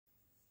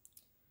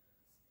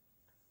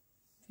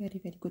Very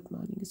good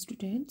morning,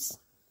 students.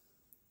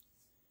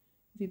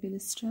 We will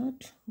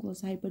start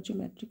Gauss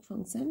hypergeometric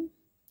function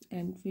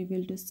and we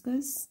will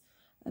discuss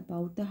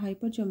about the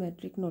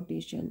hypergeometric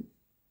notation.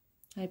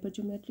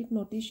 Hypergeometric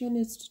notation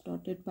is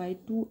denoted by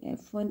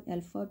 2f1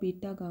 alpha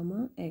beta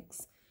gamma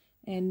x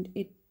and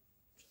it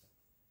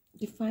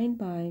defined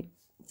by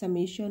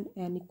summation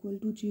n equal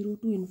to 0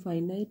 to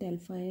infinite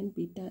alpha n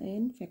beta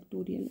n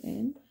factorial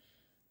n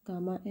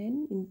gamma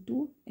n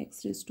into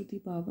x raised to the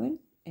power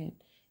n.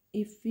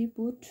 If we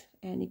put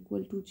n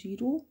equal to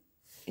 0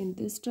 in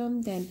this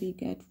term, then we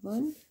get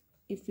 1.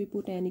 If we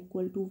put n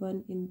equal to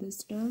 1 in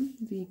this term,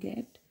 we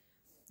get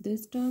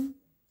this term.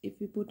 If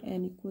we put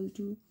n equal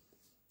to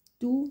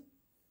 2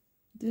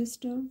 this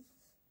term,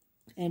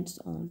 and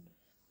so on.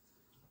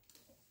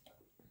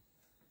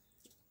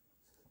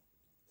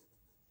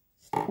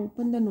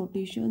 Open the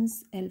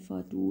notations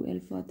alpha 2,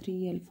 alpha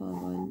 3, alpha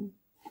 1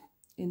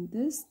 in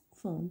this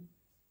form.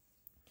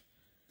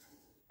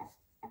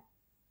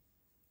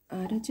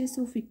 RHS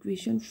of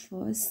equation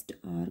first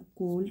are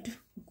called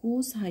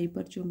Gauss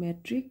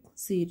hypergeometric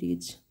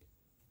series.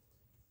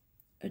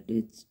 It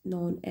is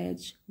known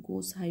as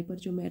Gauss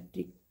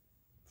hypergeometric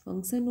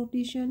function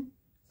notation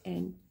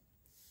and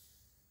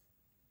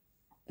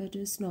it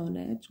is known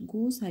as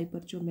Gauss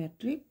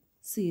hypergeometric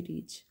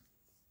series.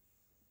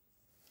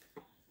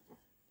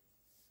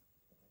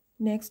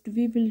 Next,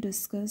 we will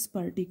discuss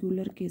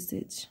particular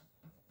cases.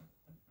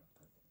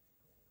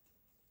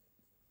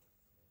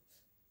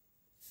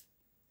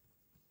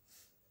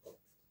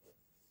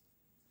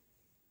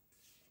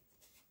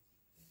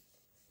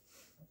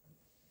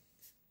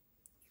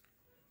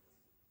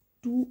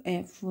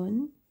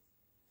 f1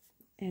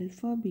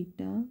 alpha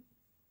beta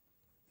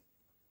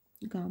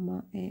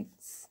gamma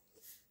x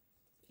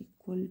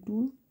equal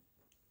to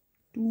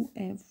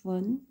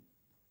 2f1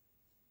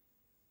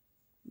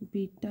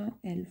 beta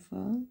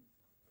alpha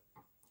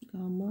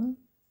gamma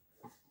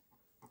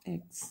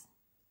x.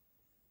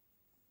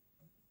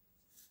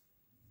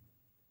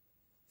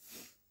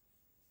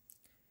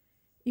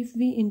 If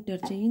we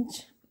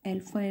interchange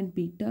alpha and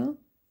beta,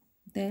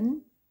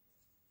 then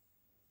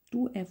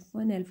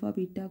 2f1 alpha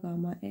beta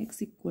gamma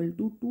x equal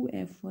to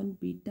 2f1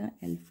 beta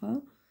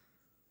alpha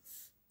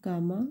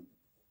gamma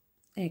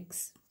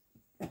x.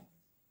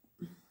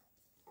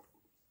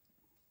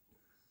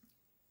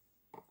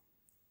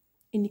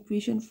 In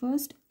equation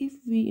first, if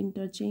we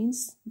interchange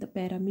the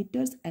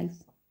parameters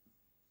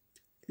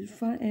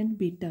alpha and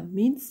beta,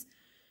 means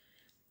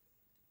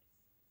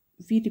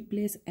we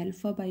replace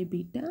alpha by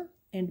beta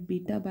and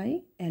beta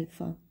by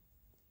alpha.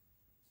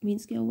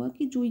 Means क्या हुआ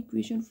कि जो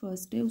equation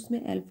first है उसमें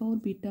alpha और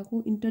beta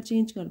को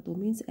interchange कर दो.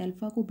 मीन्स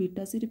अल्फ़ा को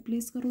बीटा से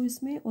रिप्लेस करो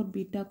इसमें और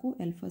बीटा को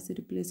अल्फ़ा से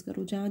रिप्लेस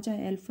करो. जहाँ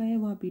जहाँ अल्फ़ा है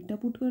वहाँ बीटा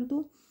पुट कर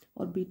दो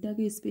और बीटा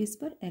के स्पेस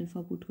पर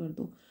अल्फ़ा पुट कर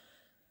दो.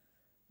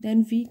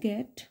 Then we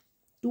get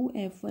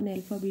 2f1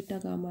 alpha beta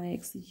gamma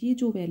x. ये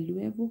जो वैल्यू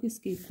है वो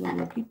किसके इक्वल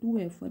होगी?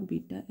 2f1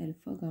 beta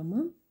alpha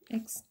gamma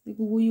x.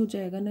 देखो वही हो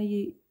जाएगा ना,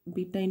 ये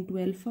बीटा इंटू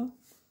अल्फ़ा,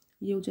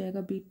 ये हो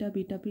जाएगा beta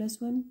beta plus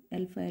 1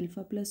 alpha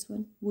alpha plus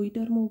 1, वही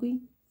टर्म हो गई.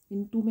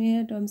 इनटू में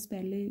है टर्म्स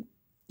पहले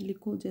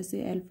लिखो,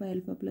 जैसे alpha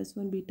alpha plus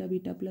 1 beta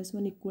beta plus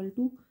 1 equal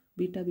to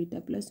beta beta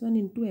plus 1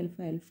 into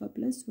alpha alpha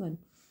plus 1.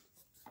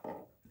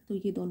 तो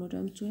ये दोनों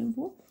टर्म्स जो हैं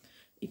वो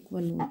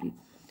इक्वल होगी.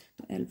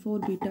 तो अल्फ़ा और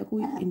बीटा को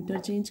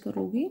इंटरचेंज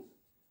करोगे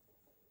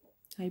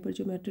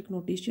हाइपरजियोमेट्रिक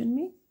नोटेशन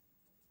में,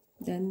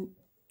 then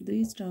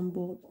this term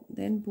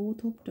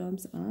both of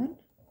terms are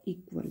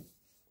equal.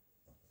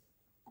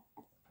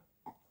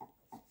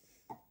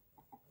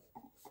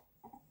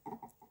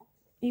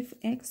 If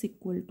x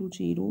equal to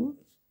 0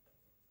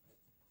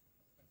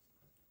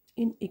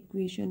 in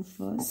equation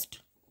first,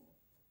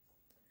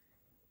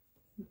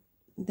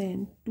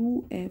 then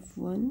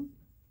 2f1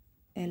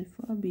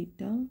 alpha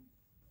beta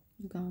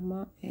gamma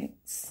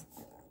x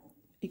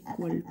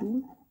equal to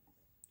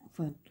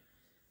 1.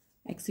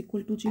 x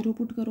equal to 0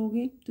 put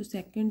करोगे तो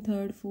second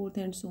third fourth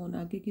and so on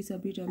आगे की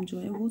सभी term जो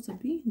है वो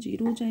सभी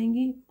 0 हो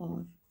जाएंगी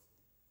और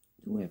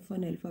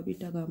 2f1 alpha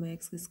beta gamma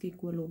x किसके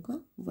इक्वल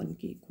होगा? 1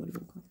 के इक्वल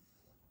होगा.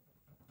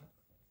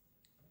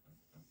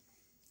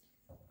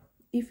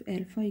 If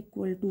alpha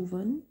equal to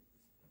 1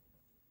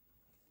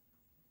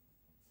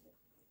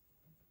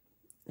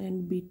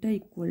 and beta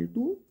equal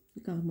to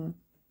gamma,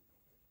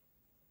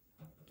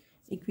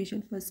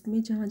 equation first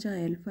में जहाँ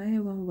जहाँ अल्फ़ा है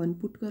वहाँ 1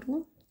 पुट करो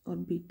और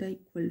beta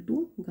equal to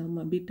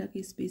gamma, beta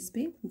के स्पेस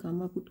पे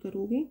गामा पुट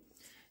करोगे.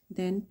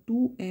 देन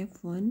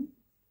 2f1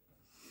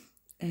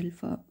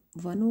 अल्फ़ा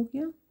 1 हो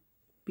गया,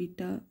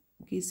 बीटा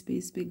के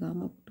स्पेस पे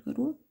गामा पुट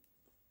करो.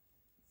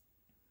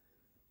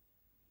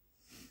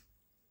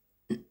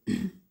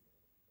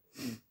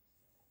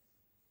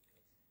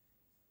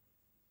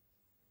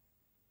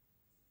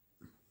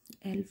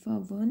 अल्फ़ा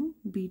 1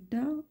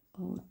 बीटा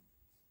और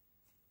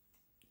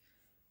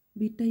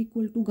बीटा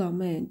इक्वल टू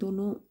गामा है,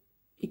 दोनों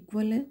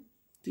इक्वल है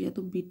तो या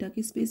तो बीटा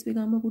के स्पेस पे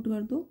गामा पुट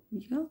कर दो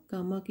या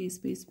गामा के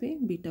स्पेस पे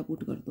बीटा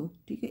पुट कर दो.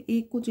 ठीक है,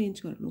 एक को चेंज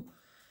कर लो.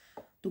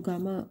 तो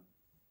गामा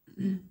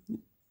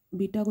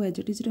बीटा को एज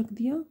इट इज रख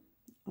दिया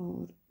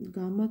और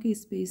गामा के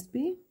स्पेस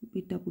पे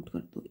बीटा पुट कर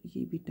दो,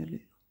 ये बीटा ले लो,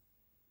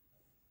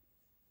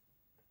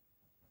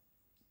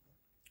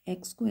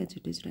 एक्स को एज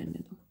इट इज रहने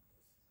दो,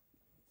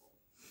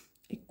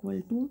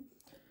 इक्वल टू,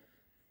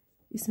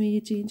 इसमें ये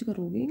चेंज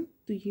करोगे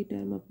तो ये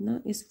टर्म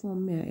अपना इस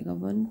फॉर्म में आएगा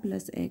 1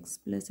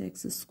 +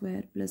 x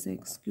square +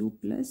 x cube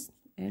plus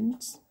and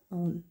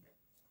on.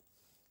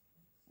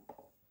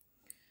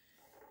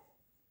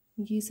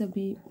 ये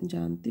सभी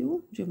जानते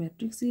हो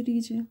ज्योमेट्रिक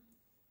सीरीज है,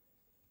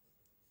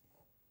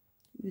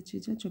 which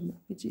is an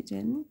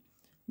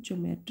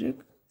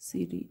geometric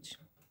series।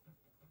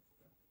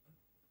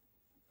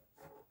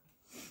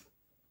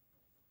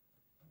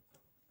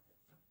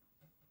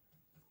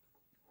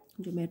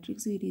 Geometric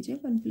series है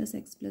 1 +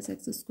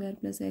 x square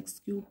 + x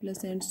cube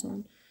plus and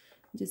on.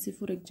 जैसे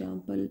for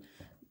example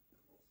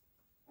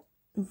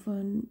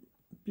 1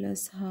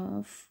 +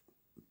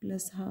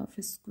 half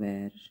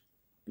square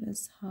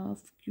 +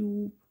 half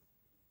cube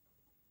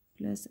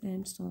plus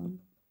and on,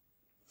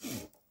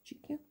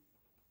 ठीक है।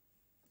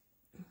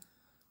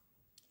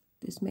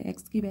 तो इसमें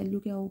x की वैल्यू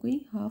क्या हो गई,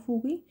 हाफ हो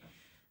गई।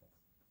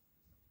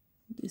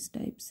 इस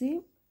टाइप से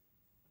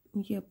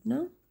ये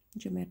अपना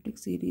ज्योमेट्रिक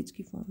सीरीज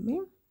की फॉर्म में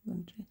बन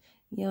रहा है।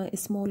 यहाँ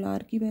स्मॉल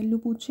r की वैल्यू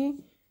पूछें,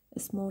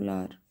 स्मॉल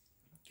r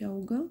क्या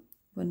होगा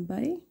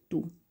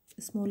 1/2।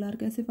 स्मॉल r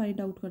कैसे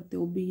फाइंड आउट करते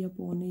हो,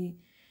 b/a,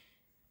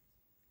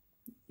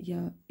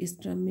 या इस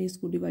टर्म में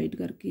इसको डिवाइड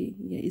करके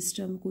या इस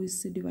टर्म को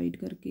इससे डिवाइड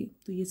करके,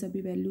 तो ये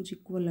सभी वैल्यूज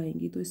इक्वल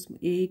आएंगी। तो इसमें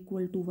a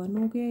 = 1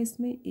 हो गया,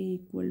 इसमें a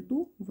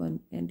 = 1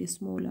 and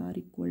small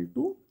r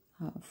 =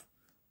 half.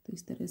 तो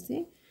इस तरह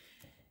से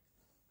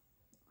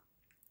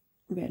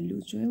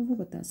वैल्यूज जो है वो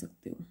बता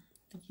सकते हो।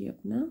 तो ये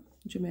अपना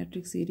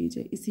ज्योमेट्रिक सीरीज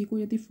है। इसी को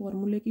यदि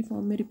फॉर्मूले की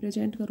फॉर्म में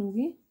रिप्रेजेंट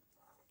करोगे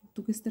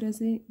तो किस तरह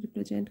से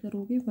रिप्रेजेंट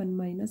करोगे,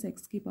 1 -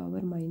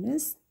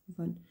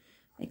 x⁻⁻1।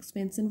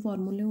 एक्सपेंशन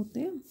फार्मूले होते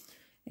हैं,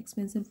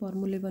 एक्सपेंशन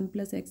फार्मूले 1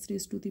 +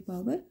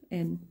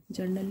 x⁻n।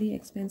 जनरली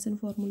एक्सपेंशन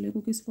फार्मूले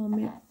को किस फॉर्म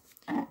में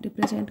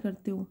रिप्रेजेंट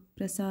करते हो,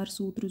 प्रसार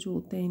सूत्र जो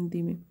होते हैं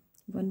हिंदी में,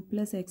 1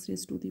 +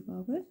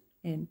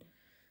 x⁻n,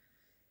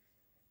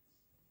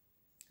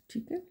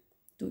 ठीक है।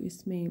 तो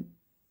इसमें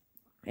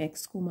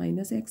x को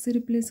 -x से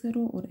रिप्लेस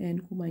करो और n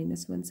को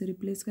 -1 से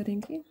रिप्लेस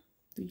करेंगे,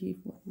 तो ये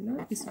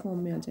फॉर्मूला इस फॉर्म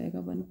में आ जाएगा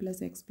 1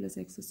 + x +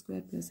 x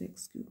square +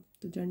 x cube.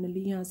 तो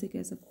जनरली यहाँ से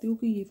कह सकते हो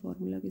कि ये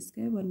फॉर्मूला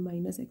किसका है, 1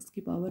 -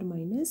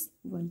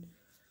 x⁻⁻1।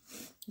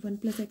 1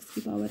 +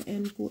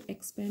 x⁻n को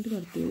एक्सपेंड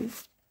करते हो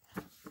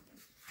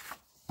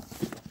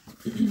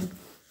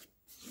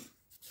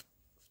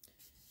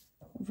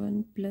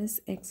 1 +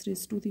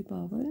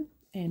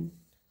 x⁻n,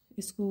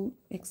 इसको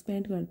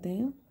एक्सपेंड करते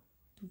हैं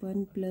तो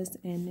 1 +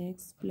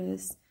 nx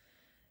 +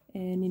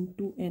 n ×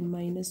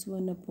 n-1 /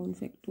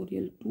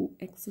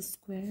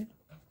 2x²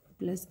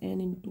 +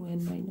 n ×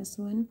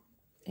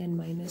 n-1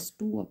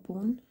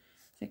 n-2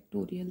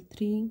 /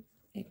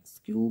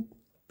 3x³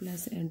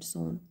 plus and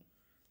on.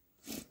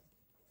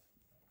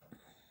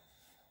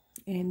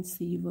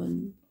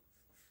 nc1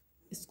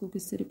 इसको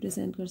किससे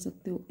रिप्रेजेंट कर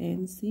सकते हो,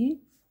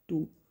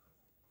 nc2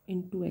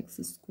 ×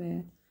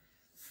 x²।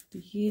 तो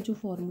ये जो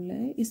फॉर्मूला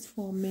है इस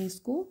फॉर्म में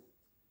इसको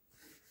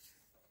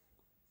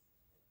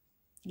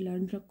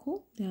लर्न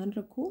रखो, ध्यान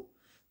रखो।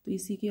 तो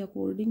इसी के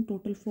अकॉर्डिंग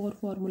टोटल 4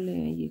 फॉर्मूले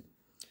हैं ये।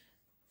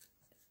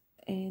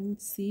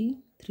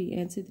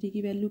 nc3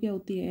 की वैल्यू क्या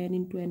होती है,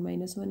 n ×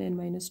 n-1 n-2 /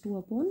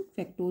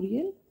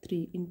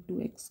 3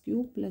 ×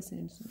 x³ plus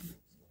and on.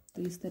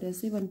 तो इस तरह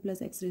से 1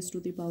 +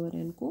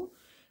 x⁻n को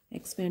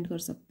एक्सपेंड कर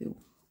सकते हो।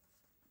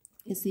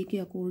 इसी के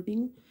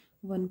अकॉर्डिंग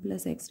 1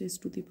 +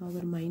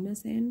 x⁻⁻n 1 -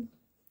 x⁻n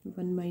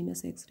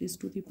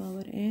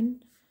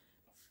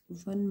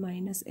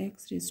 1 -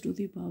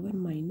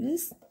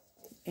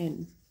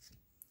 x⁻⁻n।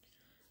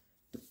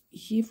 तो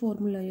ये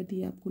फॉर्मूला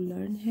यदि आपको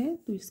लर्न है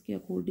तो इसके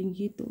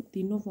अकॉर्डिंग ये तो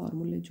तीनों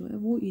फार्मूले जो है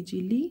वो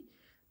इजीली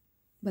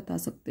बता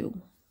सकते हो।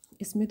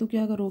 इसमें तो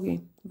क्या करोगे,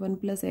 1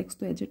 + x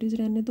तो एज इट इज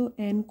रहने दो,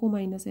 n को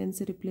 -n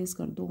से रिप्लेस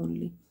कर दो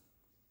ओनली।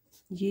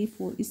 ये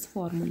इस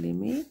फॉर्मूले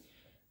में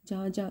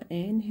जहाँ जहाँ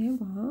n है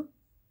वहाँ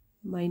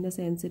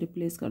 -n से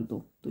रिप्लेस कर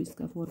दो तो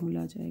इसका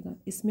फॉर्मूला आ जाएगा।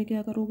 इसमें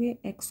क्या करोगे,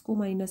 x को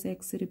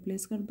 -x से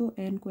रिप्लेस कर दो,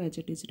 n को एज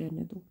इट इज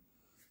रहने दो।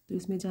 तो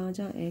इसमें जहाँ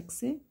जहाँ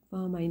x है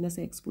वहाँ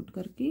 -x पुट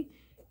करके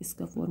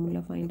इसका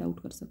फॉर्मूला फाइंड आउट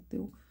कर सकते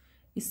हो।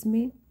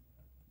 इसमें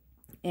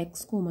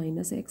x को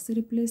 -x से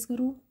रिप्लेस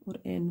करो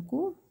और n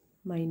को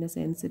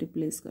 -n से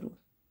रिप्लेस करो।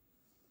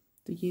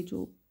 तो ये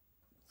जो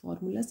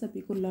फॉर्मूला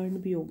सभी को लर्न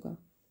भी होगा,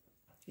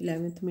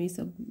 11th में ही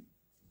सब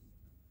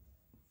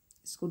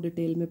इसको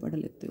डिटेल में पढ़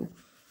लेते हो।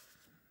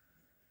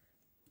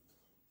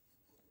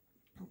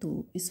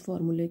 तो इस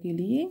फॉर्मूले के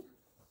लिए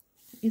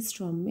इस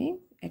टर्म में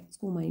x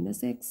को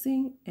 -x से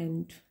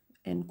एंड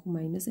n को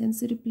 -n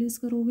से रिप्लेस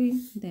करोगे,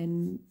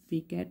 then we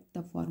get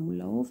the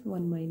formula of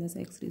 1 -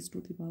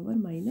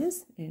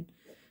 x⁻⁻n।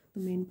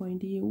 तो मेन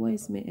पॉइंट ये हुआ,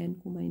 इसमें n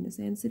को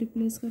 -n से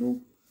रिप्लेस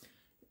करो,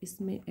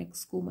 इसमें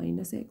x को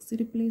 -x से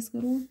रिप्लेस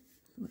करो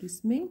और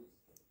इसमें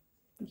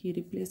ये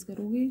रिप्लेस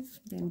करोगे,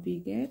 देन वी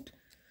गेट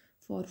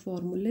फॉर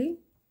फॉर्मूले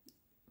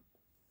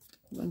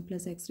 1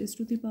 plus x raise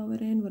to the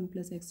power N, 1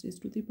 plus x raise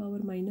to the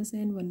power minus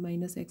N, 1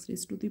 minus x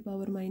raise to the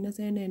power minus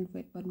N and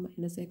 1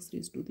 minus x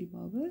raise to the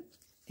power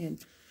N.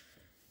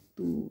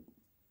 तो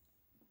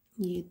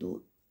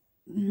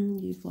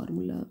ये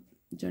formula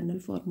general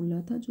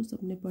formula था जो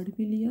सबने पढ़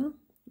भी लिया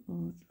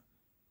और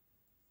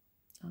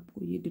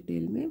आपको ये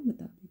डिटेल में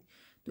बता दी।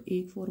 तो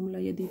एक फार्मूला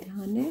यदि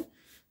ध्यान है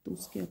तो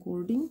उसके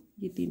अकॉर्डिंग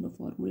ये तीनों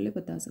फार्मूले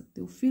बता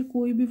सकते हो। फिर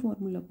कोई भी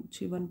फार्मूला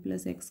पूछे, 1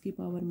 प्लस एक्स की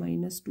पावर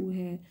 -2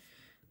 है,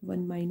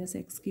 1 माइनस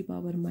एक्स की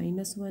पावर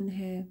 -1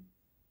 है,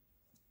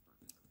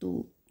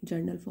 तो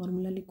जनरल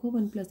फार्मूला लिखो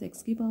 1 प्लस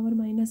एक्स की पावर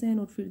 -n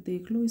और फिर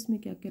देख लो इसमें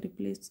क्या क्या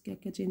रिप्लेस, क्या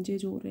क्या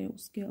चेंजेज हो रहे हैं,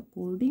 उसके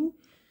अकॉर्डिंग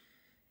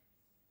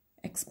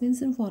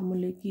एक्सपेंशन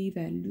फार्मूले की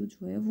वैल्यू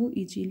जो है वो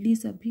इजीली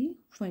सभी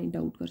फाइंड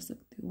आउट कर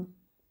सकते हो।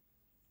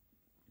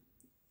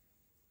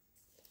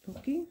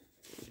 ओके,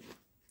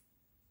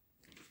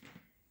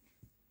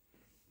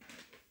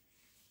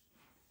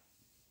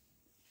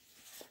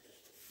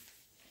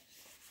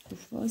 तो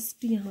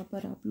फर्स्ट यहाँ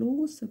पर आप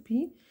लोग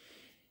सभी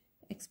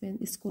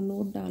इसको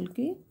नोट डाल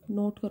के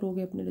नोट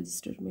करोगे अपने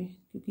रजिस्टर में,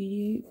 क्योंकि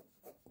ये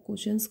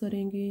क्वेश्चंस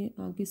करेंगे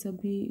आगे,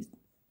 सभी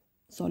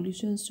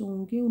सॉल्यूशंस जो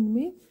होंगे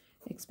उनमें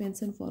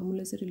एक्सपेंशन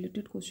फार्मूले से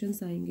रिलेटेड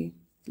क्वेश्चंस आएंगे।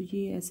 तो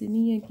ये ऐसे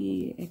नहीं है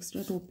कि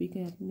एक्स्ट्रा टॉपिक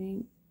है,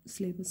 अपने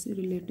सिलेबस से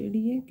रिलेटेड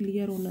ही है,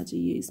 क्लियर होना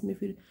चाहिए। इसमें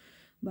फिर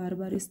बार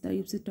बार इस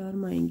टाइप से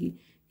टर्म आएंगी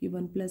कि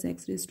 1 plus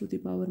x raise to the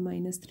power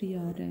 -3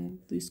 आ रहा है,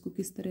 तो इसको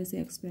किस तरह से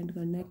एक्सपेंड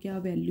करना है, क्या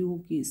वैल्यू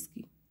होगी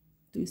इसकी।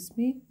 तो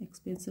इसमें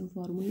एक्सपेंशन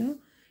फार्मूला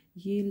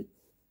ये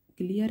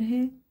क्लियर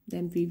है,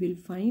 then we will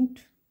find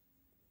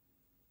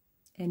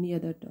any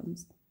other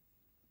terms.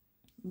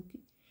 Okay,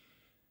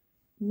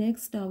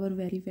 next our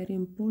very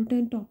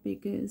important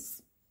topic is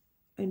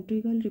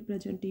integral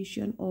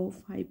representation of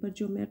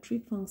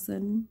hypergeometric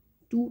function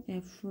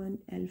 2f1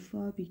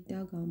 alpha beta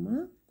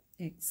gamma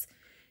x।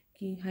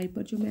 कि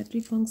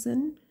hypergeometric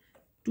function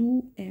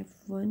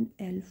 2f1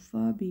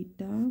 alpha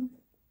beta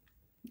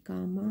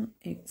gamma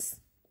x,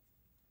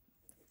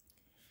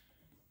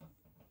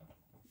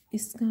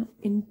 इसका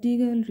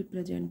integral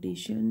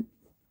representation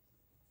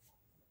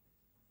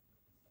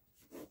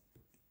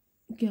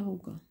क्या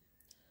होगा,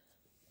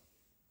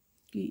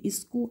 कि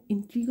इसको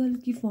integral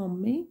की form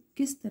में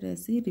किस तरह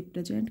से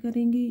रिप्रेजेंट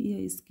करेंगे या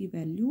इसकी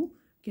वैल्यू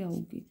क्या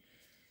होगी।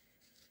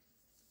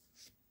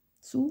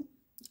 So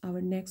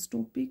our next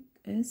topic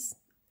is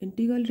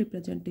integral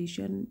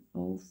representation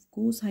of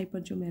Gauss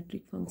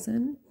हाइपरजियोमेट्रिक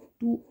function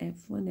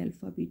 2f1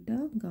 alpha beta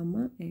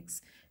gamma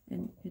x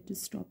and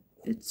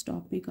it's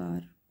topic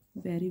are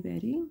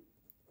very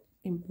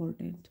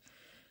important.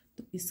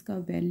 तो इसका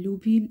वैल्यू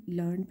भी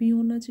लर्न भी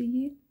होना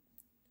चाहिए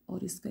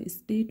और इसका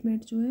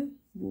स्टेटमेंट जो है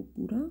वो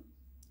पूरा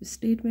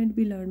स्टेटमेंट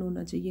भी लर्न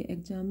होना चाहिए।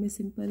 एग्जाम में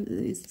सिंपल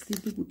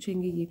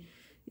पूछेंगे ये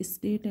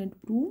state and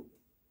prove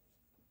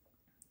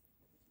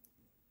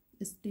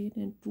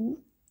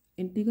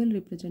integral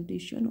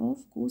representation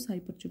of cos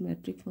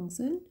हाइपरजियोमेट्रिक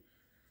function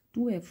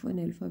 2f1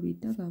 alpha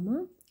beta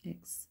gamma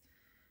x,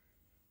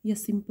 या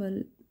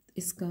सिंपल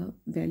इसका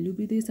वैल्यू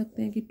भी दे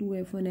सकते हैं कि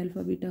 2f1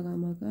 अल्फा बीटा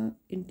गामा का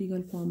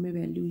इंटीग्रल फॉर्म में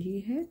वैल्यू ये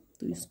है,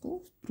 तो इसको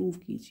प्रूव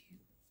कीजिए।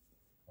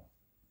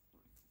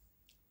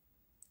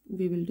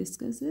 We will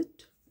discuss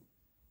it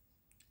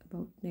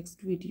about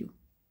next video.